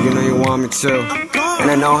 You know you want me to.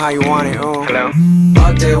 And I know how you want it, Hello?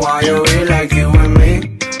 어때 화요일 like you and me.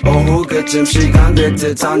 오후 그쯤 시간 될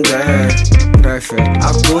듯한데. Perfect.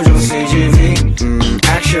 압구정 CGV.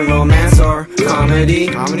 Action, romance, or comedy.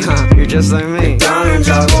 You're just like me. 일단은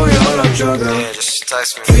자고 연락줘, girl. Yeah, just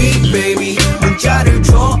text me. Free, baby. 문자를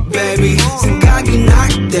줘, baby. 생각이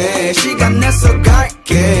날 때 시간 내서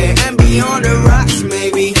갈게. And beyond the rocks,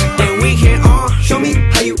 maybe. Then we can show me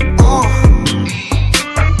how you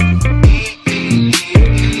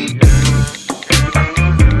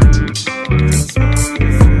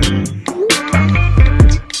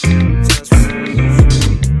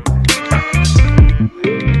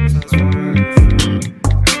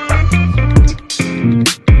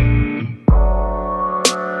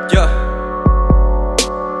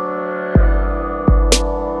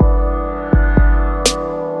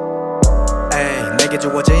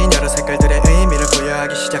주어진 여러 색깔들의 의미를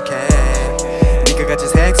부여하기 시작해 네가 가진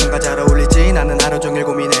색상과 잘 어울리지 나는 하루 종일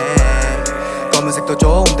고민해 검은색도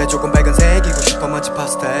좋은데 조금 밝은 색이고 싶어 마치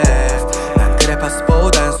파스텔 난 그래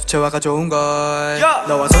파스보단 재화가 좋은걸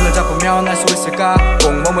너와 손을 잡으면 알 수 있을까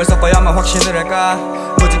꼭 몸을 섞어야만 확신을 할까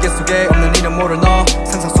무지개 속에 없는 이름 모를 너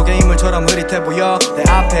상상 속의 인물처럼 흐릿해 보여 내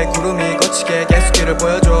앞에 구름이 거치게 계속 길을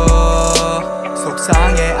보여줘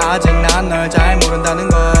속상해 아직 난 널 잘 모른다는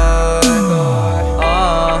걸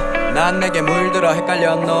난 내게 물들어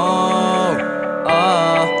헷갈려 no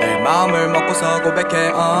내 마음을 먹고서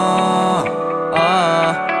고백해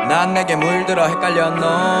난 내게 물들어 헷갈려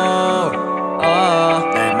no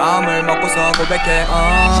내 마음을 먹고서 고백해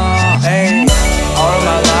hey. All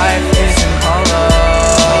my life is in color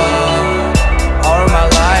All my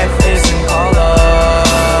life is in color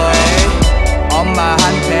hey.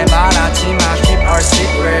 엄마한테 말하지마 keep our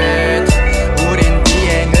secret 우린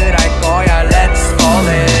비행을 할 거야 let's fall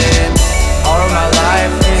in All my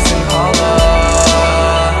life is in color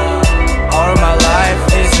All my life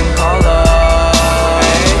is in color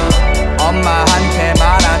hey. 엄마한테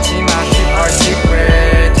말하지마 keep our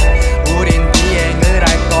secret 우린 비행을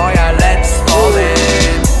할 거야 let's fall in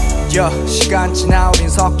시간 지나 우린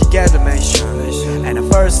섞이게 될 mission And a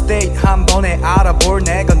first date 한 번에 알아볼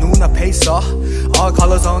내가 눈앞에 있어 All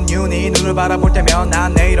colors on you 네 눈을 바라볼 때면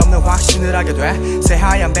난 내일 없는 확신을 하게 돼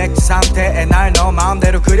새하얀 백지 상태에 날 너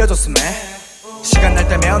마음대로 그려줬음에 시간 날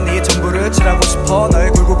때면 네 전부를 칠하고 싶어 너의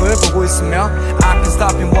굴곡을 보고 있으면 I can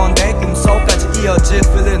stop in one day 꿈속까지 이어질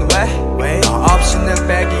feeling 왜 너 없이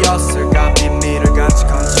늑백이었을까 비밀을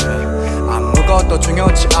간직한 채 아무것도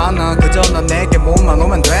중요치 않아 그저 넌 내게 몸만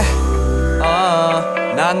오면 돼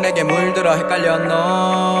난 내게 물들어 헷갈려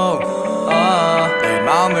no 내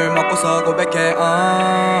마음을 먹고서 고백해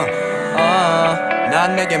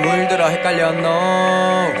난 내게 물들어 헷갈려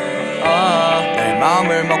no 내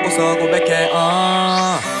마음을 먹고서 고백해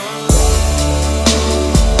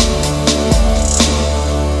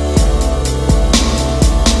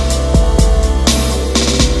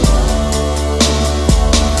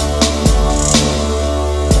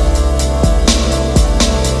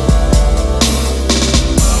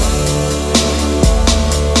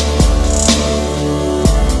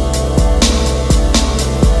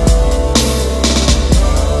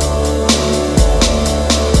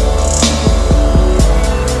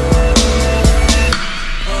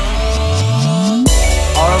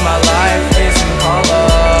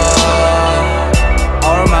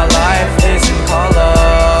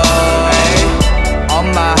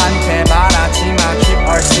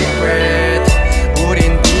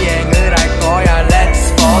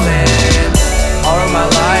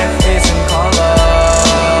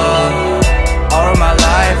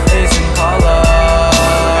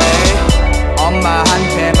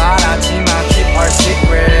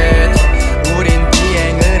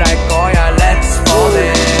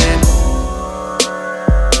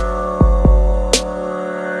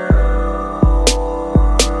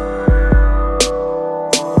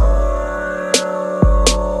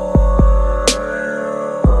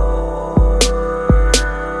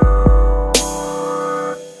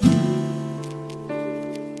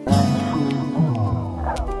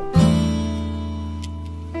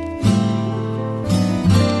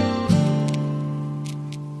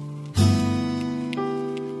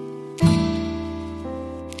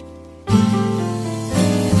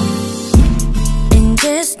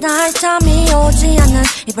날 잠이 오지 않는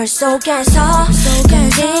이별 속에서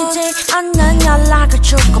끊이지 않는 연락을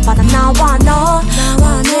주고받아 나와 너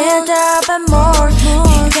오늘들 more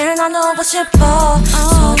얘기를 나누고 싶어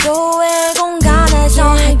서로의 공간에서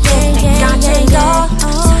할 때까지도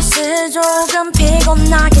사실 조금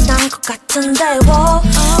피곤하긴 한 것 같은데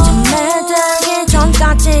잠에 들기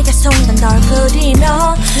전까지 계속 난 널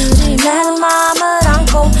그리며 내 맘을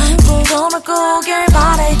안고 꿈을 꾸길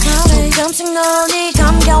바래 조금씩 눈이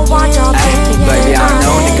감겨와줘 Baby I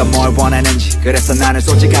know 네가 뭘 원하는지 그래서 나는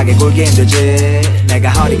솔직하게 굴기 힘들지 내가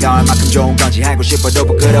허리가 얼마큼 좋은 건지 알고 싶어도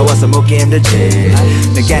부끄러워서 묻기 힘들지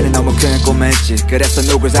내게는 너무 큰 꿈이지 그래서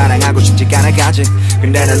누굴 사랑하고 싶지가 않아가지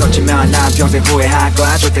근데 널 놓치면 난 평생 후회할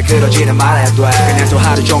거야 절대 그러지는 말아야 돼 그냥 또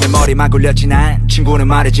하루 종일 머리만 굴렸지 난 친구는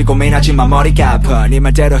말했지 고민하지만 머리가 아파 네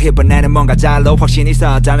말대로 이번에는 뭔가 달라 확신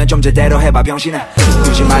있었다면 좀 제대로 해봐 병신아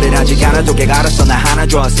굳이 말을 하지 않아도 걔가 알았어 나 하나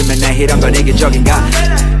좋았으면 내 이런 건 이기적인가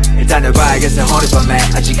일단 널 봐야겠어 오늘 밤에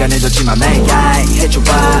아직 안 해줬지만 매일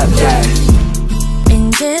해줘봐 yeah. In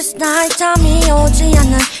this night 잠이 오지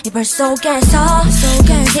않는 이별 속에서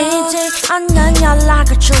끊이지 않는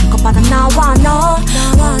연락을 주고받아 나와 너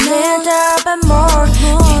오늘들 more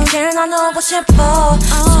얘기를 나누고 싶어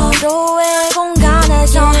서로의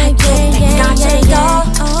공간에서 할 때까지도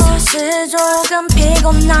사실 조금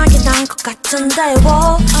피곤하긴 한 것 같은데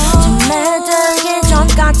잠에 들기 전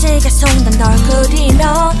끝까지 계속 난 널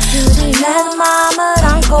그리며 내 맘을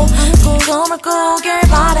안고 꿈을 꾸길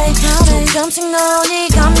바래 조금씩 눈이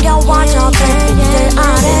감겨와 저 별빛들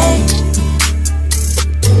아래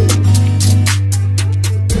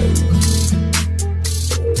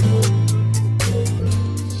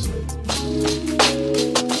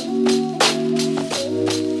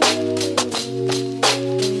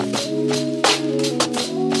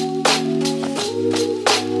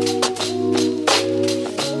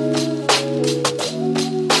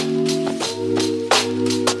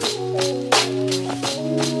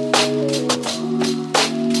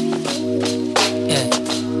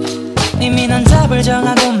이미 난 답을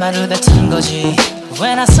정하고 말을 뱉은 거지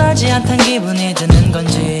왜 낯설지 않단 기분이 드는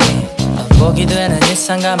건지 반복이 되는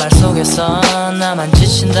일상과 말 속에서 나만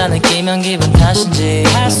지친다 느끼면 기분 탓인지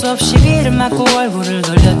할 수 없이 귀를 막고 얼굴을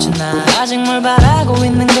돌렸지 나 아직 뭘 바라고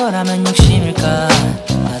있는 거라면 욕심일까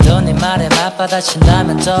나도 네 말에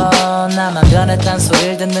맞받아친다면 또 나만 변했단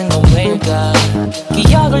소리를 듣는 건 왜일까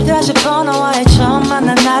기억을 되짚어 너와의 처음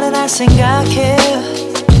만난 날을 날 생각해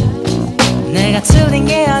내가 틀린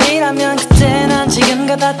게 아니라면 그때 난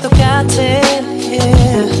지금과 다 똑같아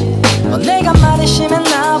yeah. 내가 말이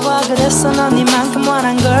심했나 봐 그래서 넌 이만큼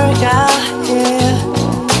원한 걸까 yeah.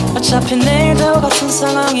 어차피 내일도 같은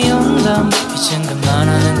상황이 온다면 이젠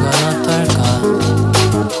그만하는 건 어떨까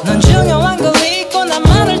넌 중요한 걸 잊고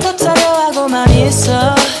나만을 탓하려 하고만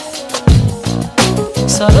있어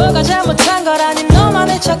서로가 잘못한 걸 아닌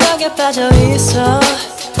너만의 착각에 빠져 있어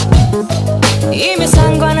이미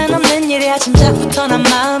상관은 없는 일이야 진작부터 난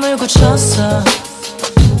마음을 굳혔어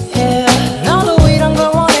yeah. 너도 이런 걸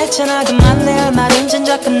원했잖아 그만 내 할 말은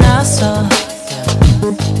진작 끝났어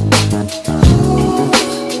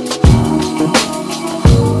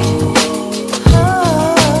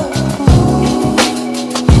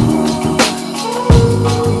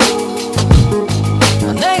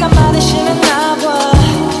내가 말이 심했나 봐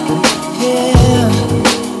yeah.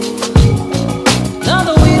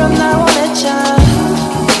 너도 이런 날 원했잖아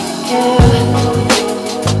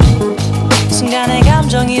순간의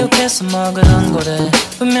감정이 욕해서 뭐 그런 거래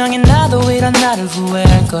분명히 나도 이런 나를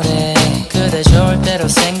후회할 거래 그대 좋을 대로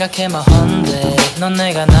생각해만 헌데 넌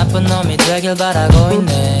내가 나쁜 놈이 되길 바라고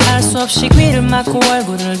있네 할 수 없이 귀를 막고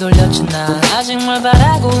얼굴을 돌렸지 나 아직 뭘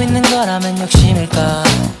바라고 있는 거라면 욕심일까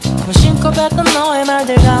무심코 뱉던 너의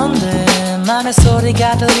말들 가운데 맘의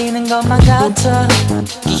소리가 들리는 것만 같아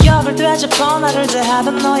기억을 되짚어 나를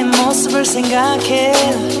대하던 너의 모습을 생각해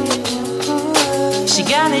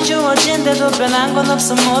시간이 주어진데도 변한 건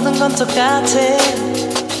없어 모든 건 똑같아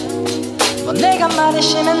뭐 내가 말이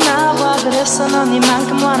심했나 봐 그래서 넌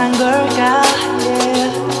이만큼 원한 걸까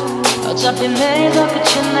yeah. 어차피 내일도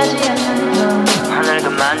끝이 나지 않는 건 하늘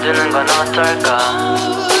그만두는 건 어떨까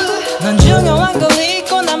넌 중요한 걸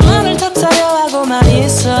잊고 나만을 탓하려 하고만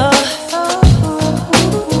있어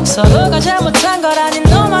서로가 잘못한 걸 아닌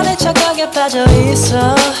너만의 착각에 빠져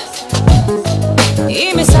있어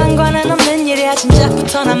이미 상관은 없는 일이야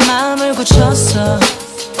진작부터 난 마음을 굳혔어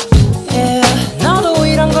yeah. 너도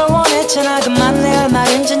이런 걸 원했잖아 그만 내 할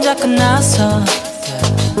말은 진작 끝났어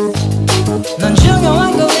yeah. 넌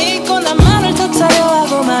중요한 걸 잊고 나만을 탓하려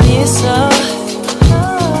하고만 있어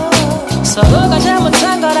서로가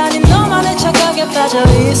잘못한 걸 아닌 너만의 착각에 빠져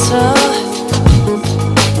있어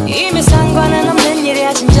이미 상관은 없는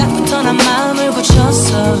일이야 진작부터 난 마음을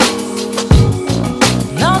굳혔어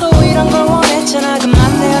너도 이런 걸 원했잖아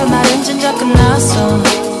그만 내 할 말은 진작 끝났어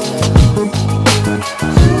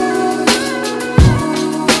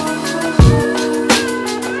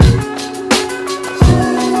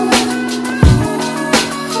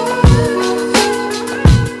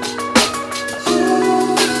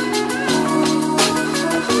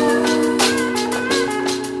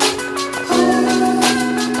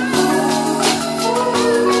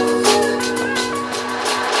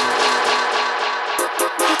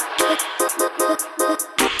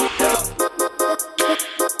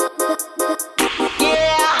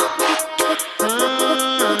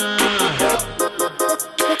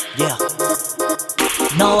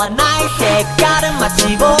너와 나의 색깔은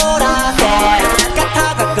마치 보라색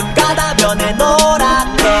같아 가끔 가다 변해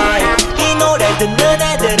노랗게 이 노래 듣는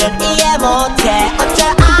애들은 이해 못해 어째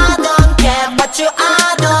I don't care but you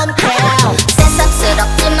I don't care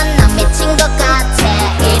새삼스럽지만 난 미친 것 같아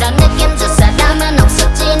이런 느낌 줄 사람은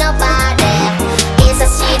없었지 nobody 이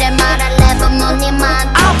사실을 말할래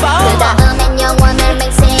부모님한테 그 다음엔 영원을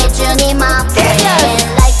맹세해주니 my friend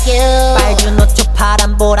like you 빨준 옷쪽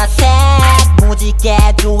파란 보라색 무지개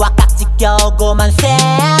두와 깍지 껴고만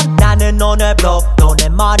쌤 나는 오늘 broke 너네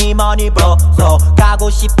money broke 가고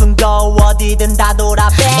싶은 거 어디든 다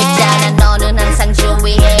돌아배 있잖아 너는 항상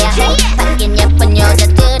주의해야 해 바뀐 예쁜 여자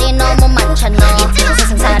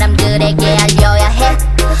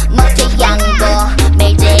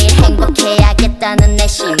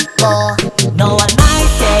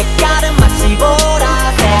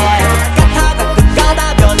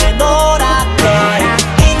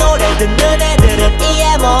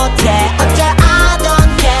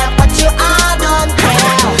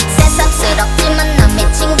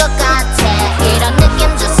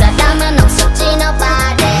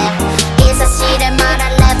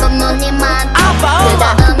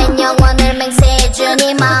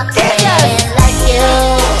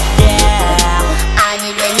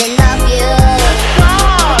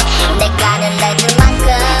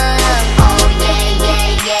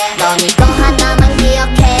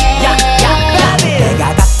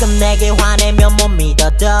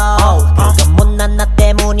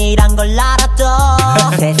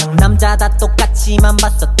누가 다 똑같이만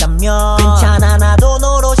봤었다면 괜찮아 나도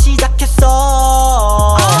너로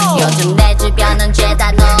시작했어 요즘 내 주변은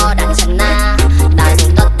죄다 너라잖아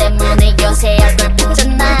나는 너 때문에 요새 얼굴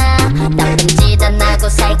삐졌나 나쁜 짓 안 하고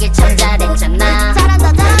살길 참 잘했잖아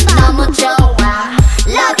잘한다 너무 좋아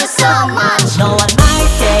Love you so much 너와 나의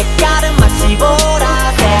색깔은 마치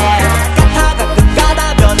보라색 같아 가끔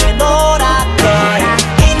가다 변해 노랗게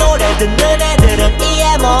이 노래 듣는 애들은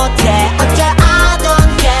이해 못해 어째 I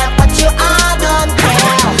don't care what you I don't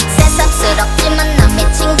care 새삼스럽지만 난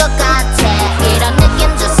미친 것 같아 이런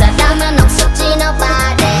느낌 줄 사람은 없었지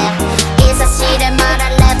nobody 이 사실을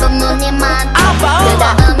말할래 부모님한테 그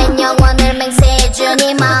다음엔 영원을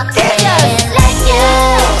맹세해주니 막 Like you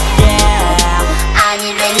I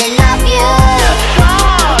really love you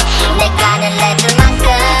내가 늘 내줄 만큼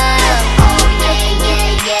Oh yeah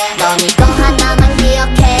yeah yeah 넌 이거 하나만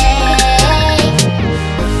기억해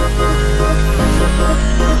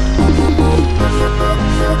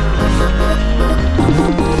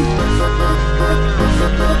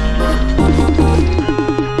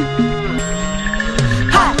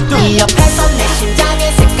네 옆에서 내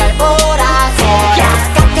심장의 색깔 보라색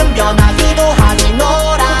가끔 변하기도 하니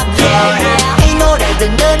노랗게 이 노래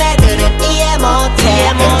듣는 애들은 이해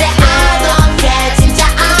못해 근데 I don't care 진짜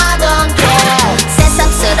I don't care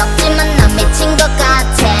새삼스럽지만 난 미친 것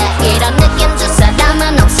같아 이런 느낌 줄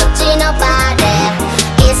사람은 없었지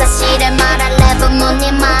nobody 이 사실을 말할래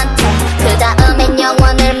부모님한테 그 다음엔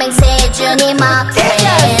영원을 맹세해주니 막